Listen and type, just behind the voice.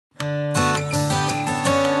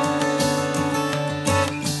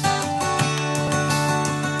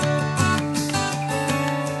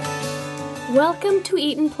Welcome to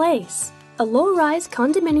Eton Place, a low-rise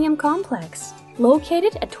condominium complex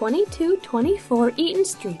located at 2224 Eton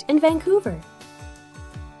Street in Vancouver.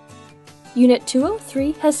 Unit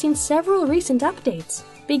 203 has seen several recent updates,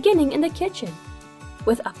 beginning in the kitchen,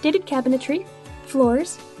 with updated cabinetry,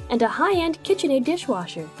 floors, and a high-end KitchenAid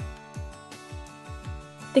dishwasher.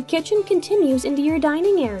 The kitchen continues into your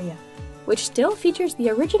dining area, which still features the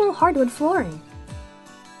original hardwood flooring.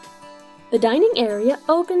 The dining area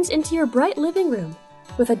opens into your bright living room,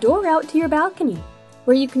 with a door out to your balcony,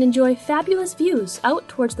 where you can enjoy fabulous views out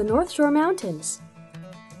towards the North Shore Mountains.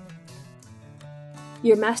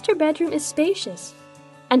 Your master bedroom is spacious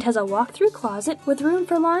and has a walk-through closet with room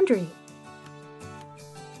for laundry.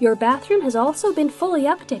 Your bathroom has also been fully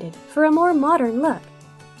updated for a more modern look.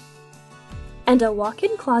 And a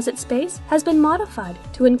walk-in closet space has been modified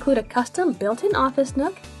to include a custom built-in office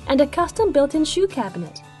nook and a custom built-in shoe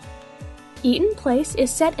cabinet. Eton Place is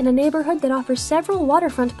set in a neighborhood that offers several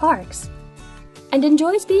waterfront parks and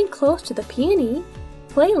enjoys being close to the P&E,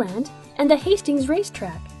 Playland, and the Hastings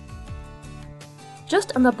racetrack.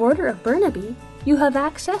 Just on the border of Burnaby, you have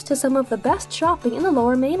access to some of the best shopping in the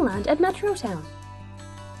Lower Mainland at Metrotown.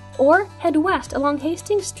 Or head west along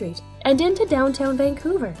Hastings Street and into downtown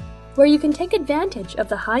Vancouver, where you can take advantage of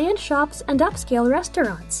the high-end shops and upscale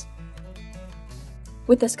restaurants.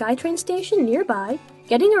 With the SkyTrain station nearby,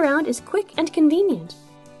 getting around is quick and convenient.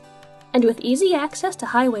 And with easy access to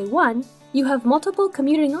Highway 1, you have multiple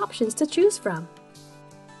commuting options to choose from.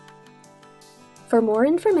 For more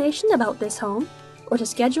information about this home, or to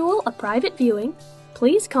schedule a private viewing,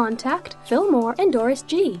 please contact Phil Moore and Doris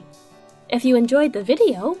G. If you enjoyed the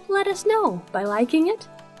video, let us know by liking it,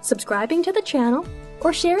 subscribing to the channel,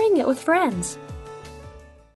 or sharing it with friends.